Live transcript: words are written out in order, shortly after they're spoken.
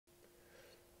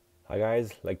Hi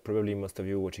guys, like probably most of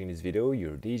you watching this video,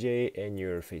 you're a DJ and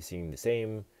you're facing the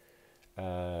same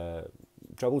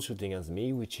troubleshooting as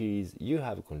me, which is you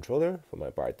have a controller, for my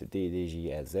part the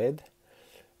DDJ-SZ,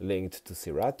 linked to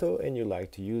Serato, and you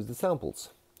like to use the samples.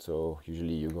 So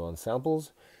usually you go on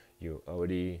samples, you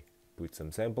already put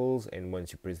some samples, and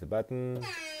once you press the button,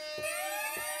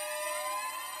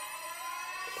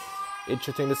 it's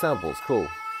shooting the samples. Cool.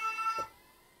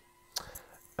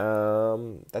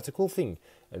 That's a cool thing,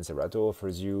 and Serato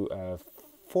offers you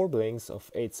 4 blanks of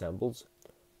 8 samples,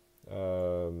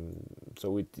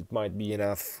 so it might be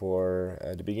enough for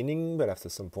the beginning, but after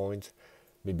some point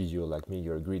maybe you're like me,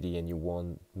 you're greedy and you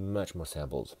want much more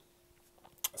samples.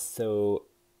 So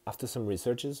after some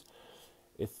researches,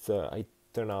 it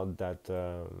turned out that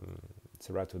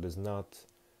Serato doesn't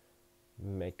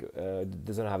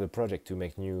have a project to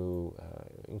make new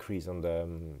increase on the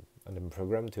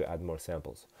program to add more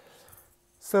samples.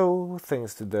 So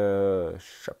thanks to the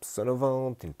shop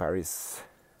Sonovant in Paris,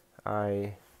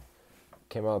 I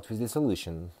came out with this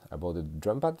solution about the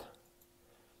drum pad,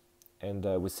 and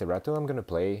with Serato I'm gonna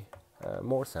play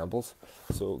more samples.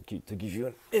 So to give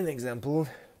you an example,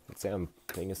 let's say I'm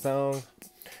playing a song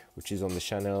which is on the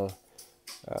channel,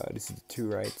 this is the 2,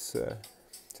 right?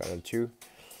 Channel 2.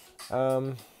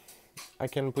 I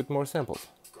can put more samples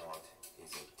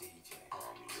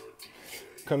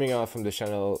coming out from the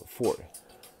channel 4.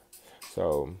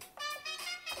 So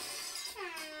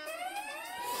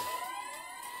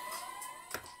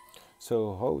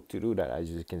how to do that? As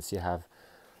you can see, I have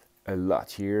a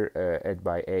lot here, 8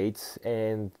 by 8,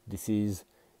 and this is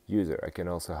user. I can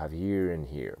also have here and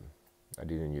here. I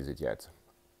didn't use it yet,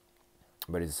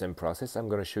 but it's the same process. I'm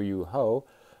going to show you how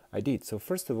I did. So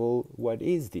first of all, what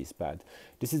is this pad?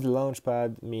 This is the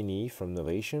launchpad mini from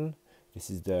Novation. This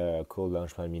is the called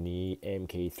launchpad mini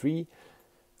MK3.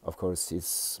 Of course, it's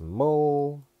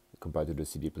small compared to the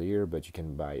CD player, but you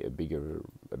can buy a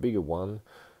bigger one,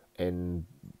 and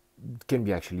it can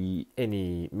be actually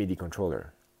any MIDI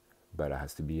controller, but it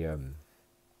has to be a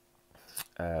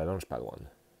launchpad one.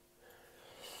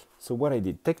 So what I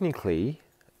did, technically,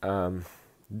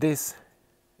 this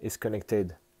is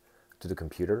connected to the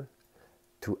computer,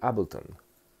 to Ableton.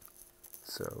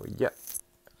 So yeah,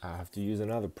 I have to use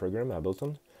another program,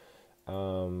 Ableton.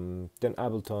 Then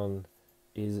Ableton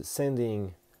is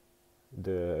sending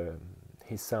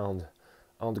his sound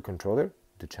on the controller,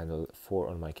 to channel 4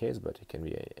 on my case, but it can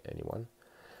be anyone.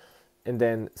 And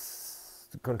then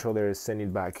the controller send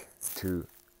it back to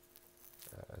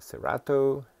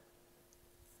Serato,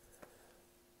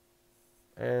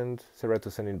 and Serato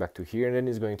send it back to here, and then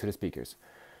it's going to the speakers.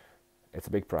 It's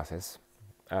a big process.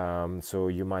 So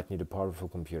you might need a powerful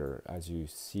computer. As you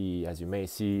may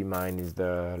see, mine is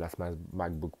the last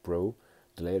MacBook Pro,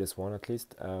 the latest one at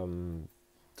least.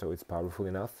 So it's powerful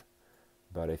enough.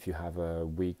 But if you have a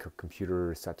weak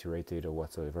computer, saturated or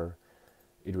whatsoever,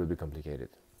 it will be complicated.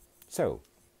 So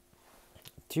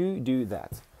to do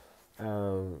that,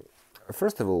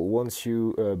 first of all, once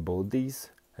you bought these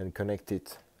and connect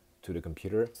it to the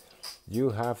computer,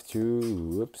 you have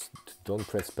to, don't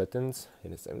press buttons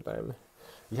at the same time.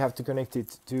 You have to connect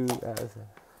it to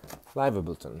Live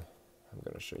Ableton. I'm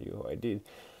going to show you how I did,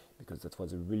 because that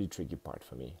was a really tricky part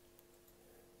for me.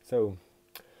 So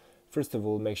first of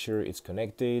all, make sure it's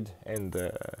connected and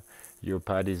your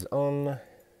pad is on.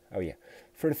 Oh yeah,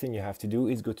 first thing you have to do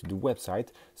is go to the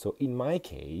website. So in my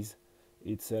case,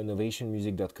 it's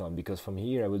novationmusic.com, because from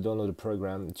here I will download a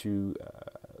program to,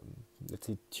 let's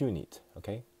say, tune it,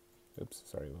 okay? Oops,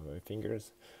 sorry with my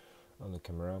fingers on the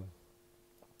camera.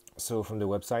 So from the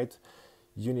website,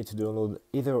 you need to download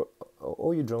either,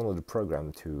 or you download the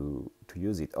program to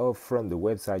use it, or from the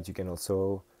website you can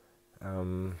also,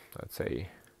 let's say,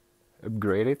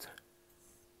 upgrade it,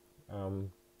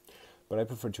 but I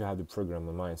prefer to have the program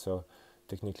on mine. So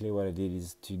technically what I did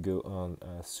is to go on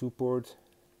support,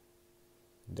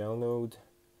 download,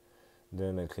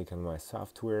 then I click on my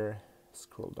software,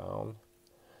 scroll down,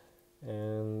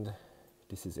 and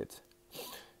this is it.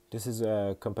 This is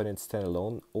a component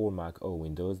standalone, or Mac or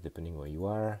Windows depending where you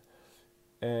are,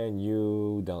 and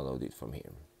you download it from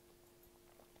here.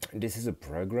 This is a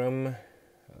program,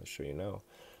 I'll show you now.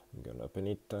 I'm gonna open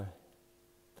it.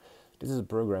 This is a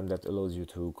program that allows you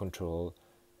to control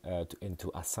and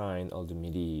to assign all the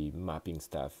MIDI mapping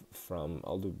stuff from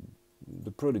all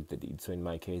the product that did. So in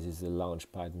my case, it's the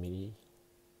launchpad MIDI.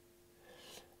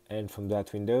 And from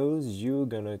that Windows, you're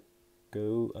gonna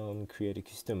go on create a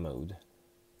custom mode.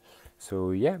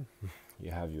 So yeah,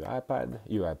 you have your pad,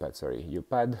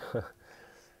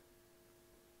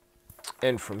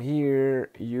 and from here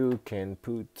you can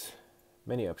put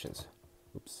many options.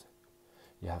 Oops.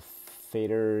 You have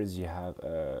faders, you have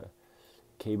a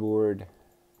keyboard,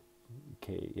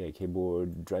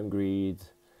 keyboard, drum grid,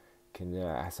 can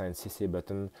assign CC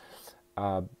button.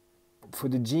 For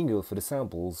the jingle, for the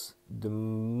samples,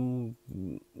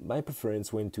 my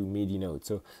preference went to MIDI note.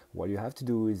 So what you have to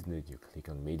do is that you click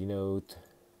on MIDI note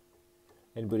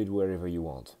and put it wherever you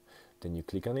want. Then you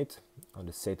click on it. On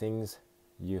the settings,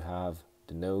 you have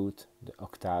the note, the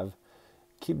octave.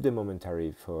 Keep the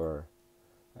momentary for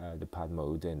the pad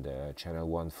mode and the channel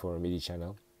 1 for MIDI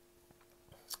channel.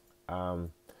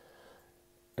 And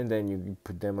then you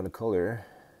put them on a color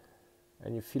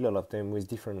and you fill all of them with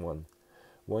different one.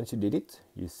 Once you did it,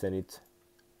 you send it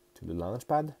to the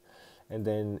launchpad, and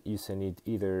then you send it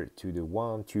either to the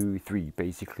 1, 2, 3,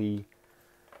 basically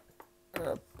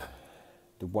the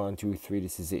 1, 2, 3,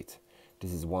 this is it.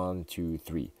 This is 1, 2,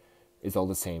 3. It's all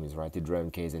the same, it's right, the drum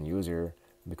case and user,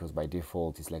 because by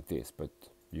default it's like this, but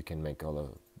you can make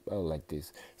all like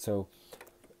this. So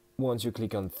once you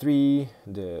click on 3,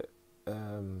 the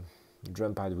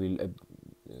drum pad will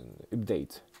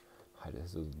update. I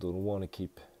just don't want to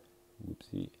keep,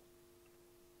 whoopsie,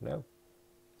 no,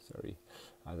 sorry,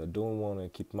 I don't want to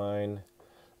keep mine.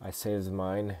 I saved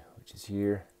mine, which is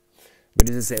here, but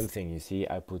it's the same thing. You see,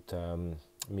 I put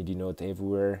MIDI note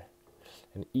everywhere,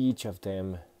 and each of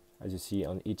them, as you see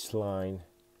on each line,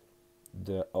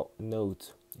 the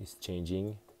note is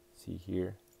changing. See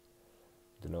here,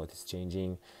 the note is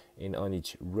changing, and on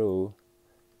each row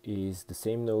is the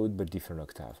same note but different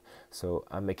octave. So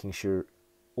I'm making sure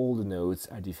all the notes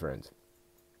are different.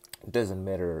 It doesn't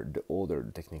matter the order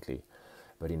technically,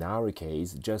 but in our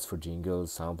case, just for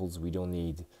jingles, samples, we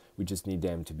just need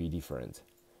them to be different.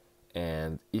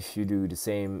 And if you do the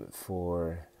same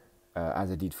for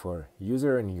as I did for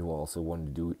user, and you also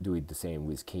want to do it the same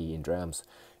with key and drums,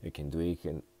 you can do it,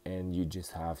 and you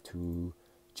just have to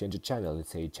change the channel.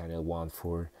 Let's say channel 1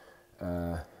 for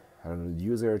I don't know, the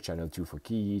user, channel 2 for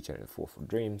key, channel 4 for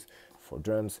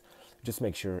drums. Just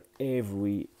make sure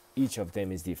each of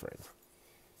them is different.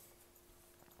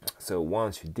 So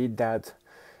once you did that,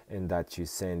 and that you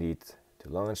send it to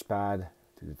launchpad,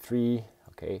 to the 3,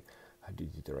 okay, I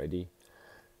did it already.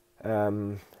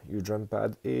 Your drum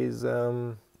pad is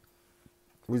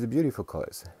with the beautiful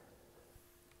colors.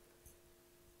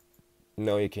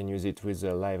 Now you can use it with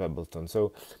a live Ableton.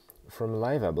 So from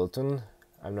live Ableton,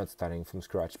 I'm not starting from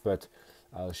scratch, but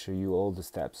I'll show you all the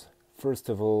steps. First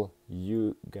of all,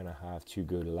 you're gonna have to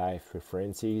go to live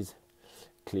preferences,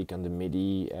 click on the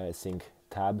MIDI sync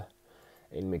tab,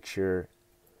 and make sure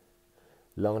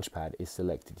launchpad is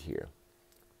selected here.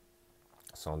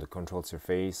 So on the control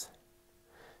surface,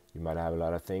 you might have a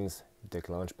lot of things. You take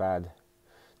launchpad,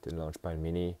 then launchpad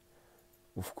mini.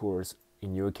 Of course,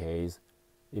 in your case,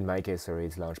 in my case, sorry,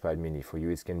 it's launchpad mini. For you,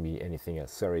 it can be anything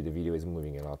else. Sorry, the video is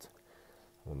moving a lot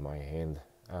on my hand.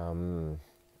 On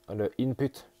the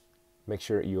input, make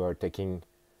sure you are taking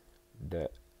the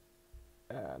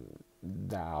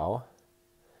DAW,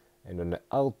 and on the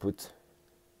output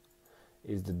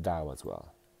is the DAW as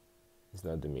well. It's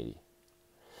not the MIDI.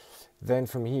 Then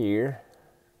from here,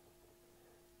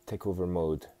 take over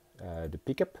mode, the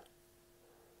pickup,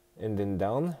 and then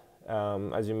down.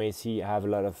 As you may see, I have a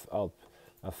lot of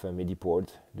MIDI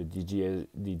port, the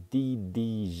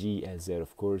DDJ-SZ,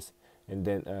 of course, and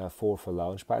then 4 for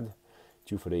launchpad,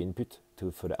 2 for the input,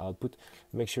 2 for the output.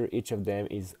 Make sure each of them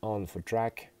is on for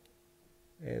track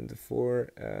and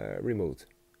for remote.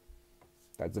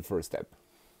 That's the first step.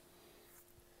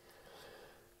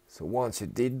 So once you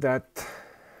did that,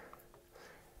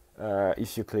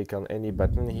 if you click on any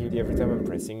button here, every time I'm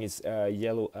pressing is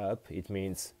yellow up. It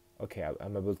means, okay,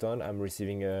 I'm Ableton, I'm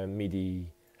receiving a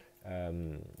MIDI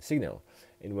signal.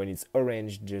 And when it's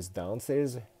orange just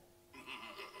downstairs,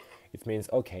 it means,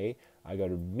 okay, I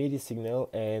got a MIDI signal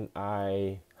and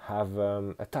I have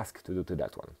a task to do to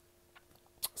that one.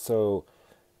 So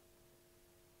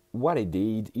what I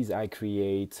did is I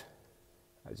create,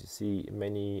 as you see,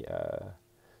 many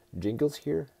jingles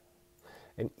here,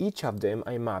 and each of them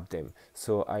I map them.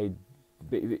 So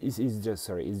it's just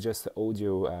the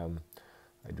audio.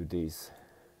 I do this,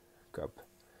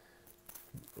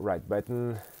 right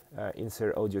button,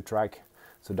 insert audio track.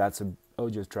 So that's an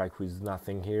audio track with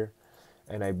nothing here,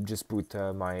 and I just put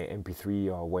my MP3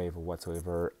 or WAV or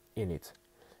whatsoever in it.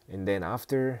 And then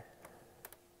after,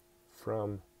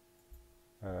 from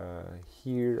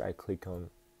here, I click on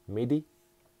MIDI.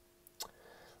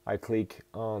 I click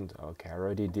on, okay, I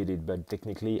already did it, but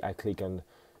technically I click on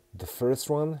the first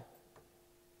one,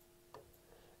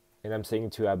 and I'm saying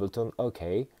to Ableton,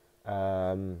 okay,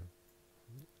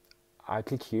 I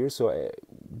click here, so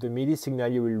the MIDI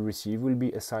signal you will receive will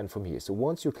be assigned from here. So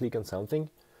once you click on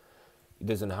something, It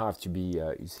doesn't have to be,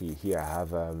 you see here I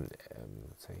have,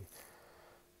 let's say,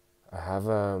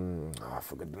 oh, I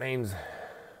forgot the names,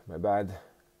 my bad.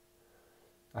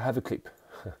 I have a clip.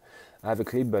 I have a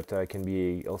clip, but it can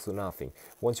be also nothing.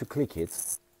 Once you click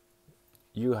it,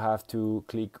 you have to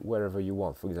click wherever you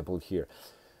want. For example, here.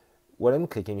 When I'm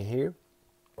clicking here,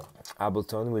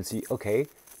 Ableton will see, okay,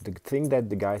 the thing that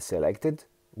the guy selected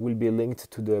will be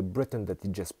linked to the button that he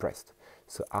just pressed.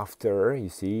 So after, you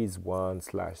see, it's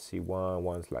 1/C1,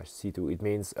 1/C2. It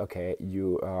means, okay,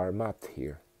 you are mapped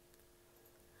here.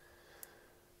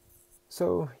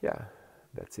 So yeah,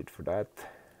 that's it for that.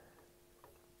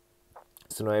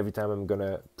 So now every time I'm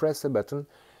gonna press a button,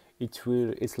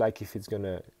 it's like if it's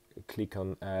gonna click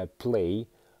on play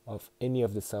of any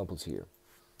of the samples here.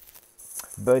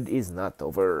 But it's not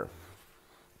over.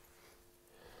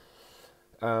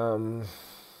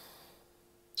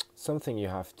 Something you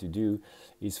have to do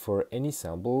is for any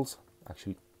samples,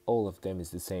 actually all of them is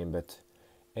the same, but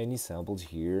any samples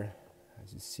here,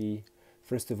 as you see,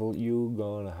 first of all, you're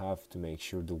gonna have to make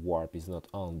sure the warp is not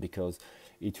on, because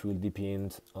it will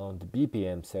depend on the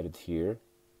BPM set here,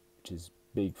 which is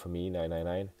big for me,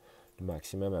 999, the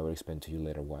maximum. I will explain to you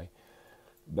later why.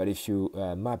 But if you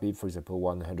map it, for example,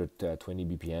 120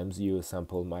 BPMs, your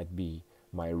sample might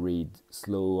read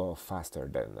slow or faster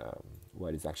than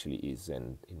what it actually is,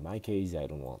 and in my case, I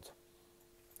don't want.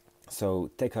 So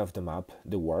take off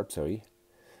the warp, sorry.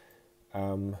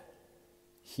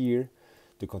 Here,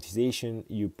 the quantization,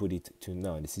 you put it to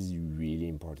none. This is really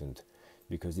important,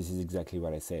 because this is exactly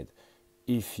what I said.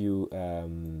 If you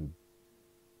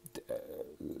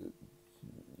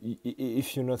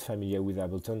if you're not familiar with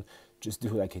Ableton, just do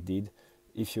like I did.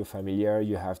 If you're familiar,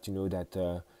 you have to know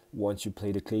that once you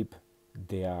play the clip,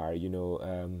 they are, you know,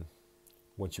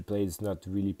 once you play, it's not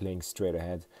really playing straight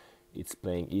ahead. It's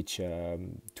playing each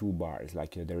 2 bars,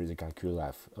 like there is a calcul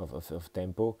of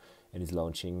tempo, and it's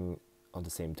launching on the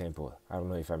same tempo. I don't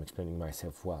know if I'm explaining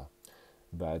myself well,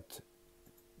 but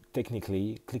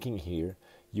technically, clicking here,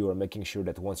 you are making sure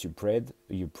that once you press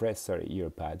your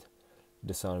pad,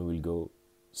 the sound will go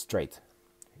straight.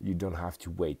 You don't have to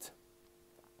wait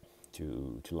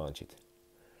to launch it.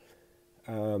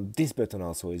 This button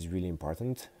also is really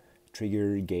important.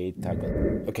 Trigger, gate,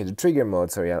 toggle. Okay, the trigger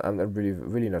mode, sorry, I'm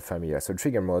really not familiar. So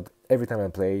trigger mode, every time I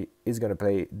play, is gonna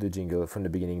play the jingle from the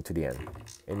beginning to the end.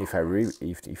 And if I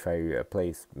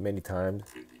play many times,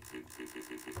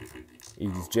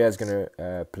 it's just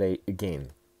gonna play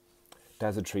again.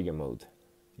 That's the trigger mode.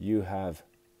 You have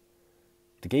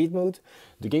the gate mode.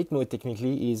 The gate mode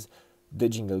technically is the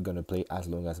jingle gonna play as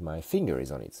long as my finger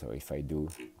is on it. So if I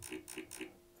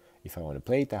want to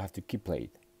play it, I have to keep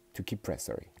press,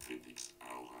 sorry.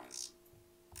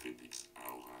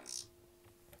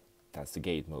 That's the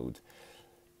gate mode.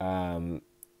 And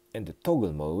the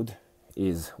toggle mode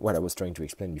is what I was trying to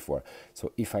explain before.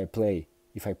 So if I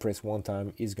press one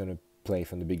time, it's gonna play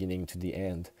from the beginning to the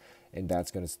end, and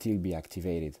that's gonna still be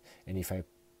activated. And if I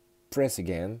press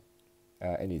again,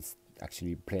 and it's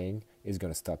actually playing, it's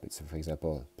gonna stop it. So for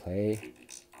example, play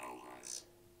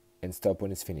and stop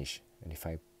when it's finished. And if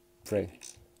I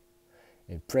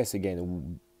press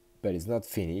again, but it's not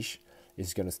finished,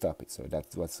 it's gonna stop it. So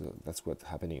that's what's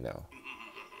happening now.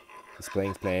 It's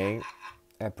playing,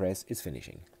 I press, it's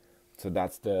finishing. So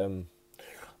that's the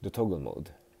toggle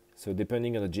mode. So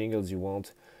depending on the jingles you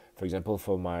want, for example,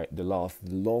 for the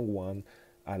long one,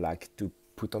 I like to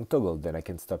put on toggle, then I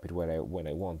can stop it when I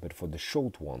want. But for the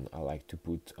short one, I like to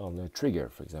put on a trigger.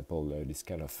 For example, this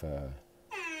kind of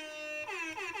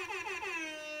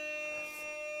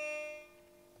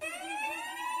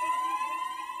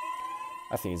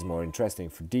I think it's more interesting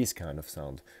for this kind of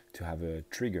sound to have a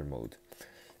trigger mode.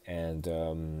 And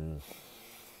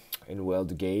well,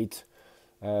 the gate,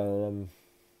 well,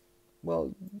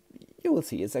 you will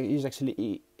see, it's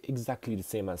actually exactly the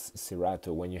same as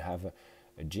Serato. When you have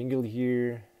a jingle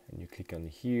here, and you click on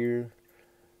here,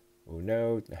 oh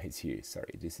no, it's here,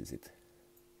 sorry, this is it.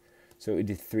 So it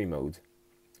is 3 mode,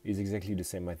 it's exactly the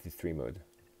same as the 3 mode.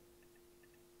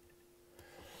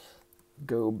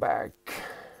 Go back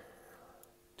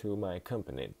to my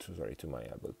component, sorry, to my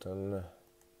Ableton.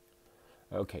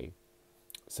 Okay,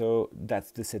 so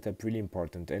that's the setup, really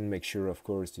important, and make sure, of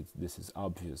course, this is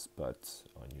obvious, but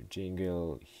on your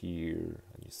jingle here,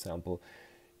 on your sample,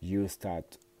 you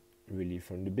start really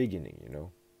from the beginning, you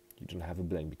know. You don't have a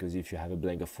blank, because if you have a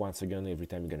blank of 1 second every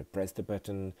time you're gonna press the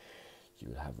button, you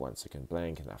will have 1 second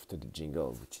blank, and after the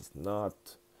jingle, which is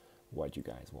not what you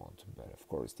guys want, but of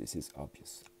course this is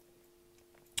obvious.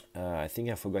 I think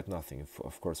I forgot nothing.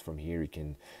 Of course, from here you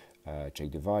can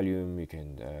check the volume, you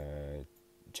can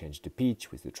change the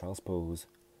pitch with the transpose,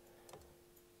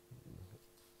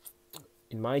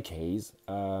 in my case,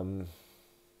 all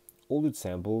the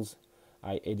samples,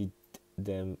 I edit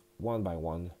them one by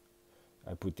one.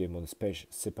 I put them on a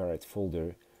separate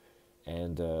folder,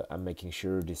 and I'm making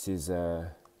sure this is,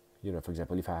 you know, for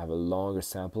example, if I have a longer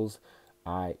samples,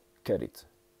 I cut it.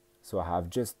 So I have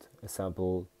just a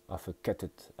sample of a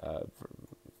cutted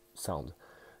sound.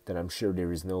 Then I'm sure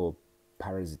there is no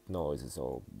parasite noises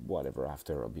or whatever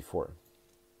after or before.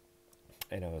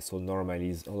 And so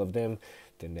normalize all of them,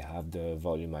 then they have the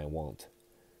volume I want.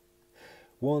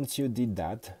 Once you did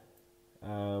that,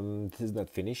 this is not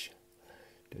finished.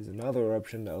 There's another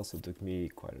option that also took me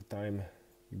quite a time.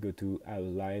 You go to Our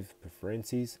Live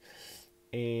Preferences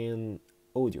and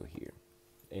Audio here.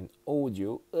 And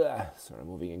audio, sorry,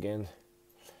 moving again.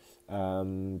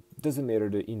 Doesn't matter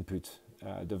the input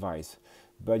device,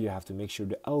 but you have to make sure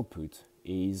the output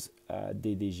is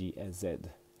DDJ-SZ.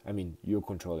 I mean, your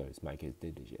controller, in my case,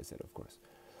 DDJ-SZ, of course.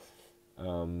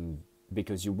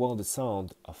 Because you want the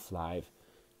sound of live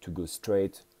to go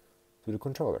straight to the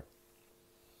controller.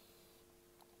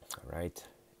 Alright,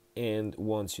 and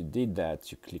once you did that,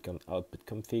 you click on Output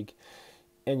Config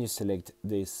and you select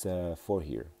this 4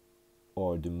 here,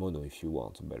 or the mono if you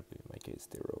want, but in my case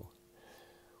stereo.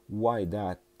 Why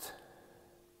that?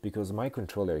 Because my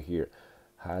controller here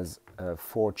has a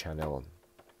 4 channel.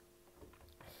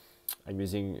 I'm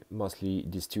using mostly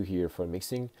these 2 here for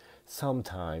mixing.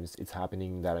 Sometimes it's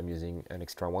happening that I'm using an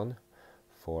extra one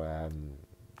for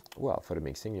well, for the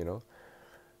mixing, you know.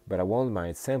 But I want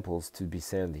my samples to be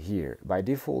sent here. By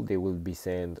default, they will be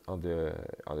sent on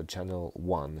the channel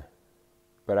 1.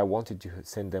 But I wanted to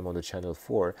send them on the channel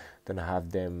 4. Then I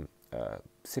have them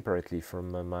separately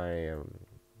from my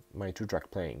my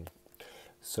 2-track playing.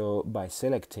 So by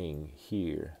selecting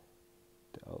here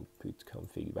the output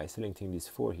config, by selecting this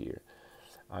 4 here,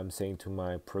 I'm saying to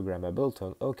my program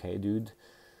Ableton, okay, dude,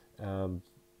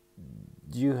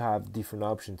 you have different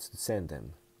options to send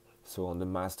them. So on the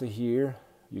master here,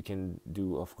 you can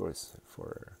do, of course,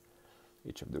 for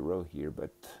each of the row here,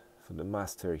 but for the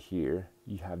master here,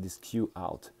 you have this cue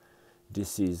out.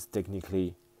 This is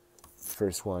technically,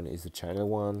 first one is the channel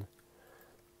 1,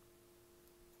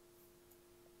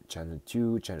 channel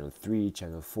 2, channel 3,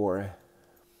 channel 4,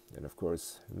 and of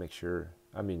course, make sure,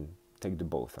 I mean, take the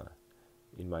both.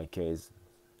 In my case,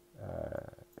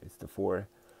 it's the 4,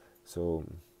 so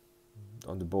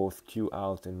on the both cue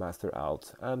out and master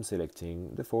out, I'm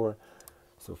selecting the 4.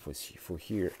 So for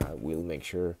here, I will make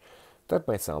sure that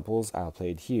my samples are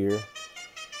played here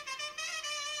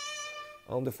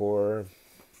on the 4.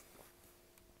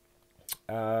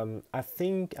 I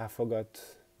think I forgot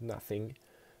nothing.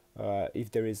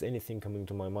 If there is anything coming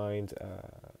to my mind,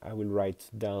 I will write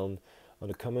down on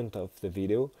the comment of the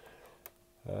video.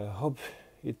 Hope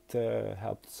it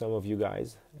helped some of you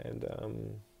guys, and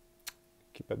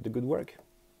keep up the good work.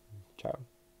 Ciao.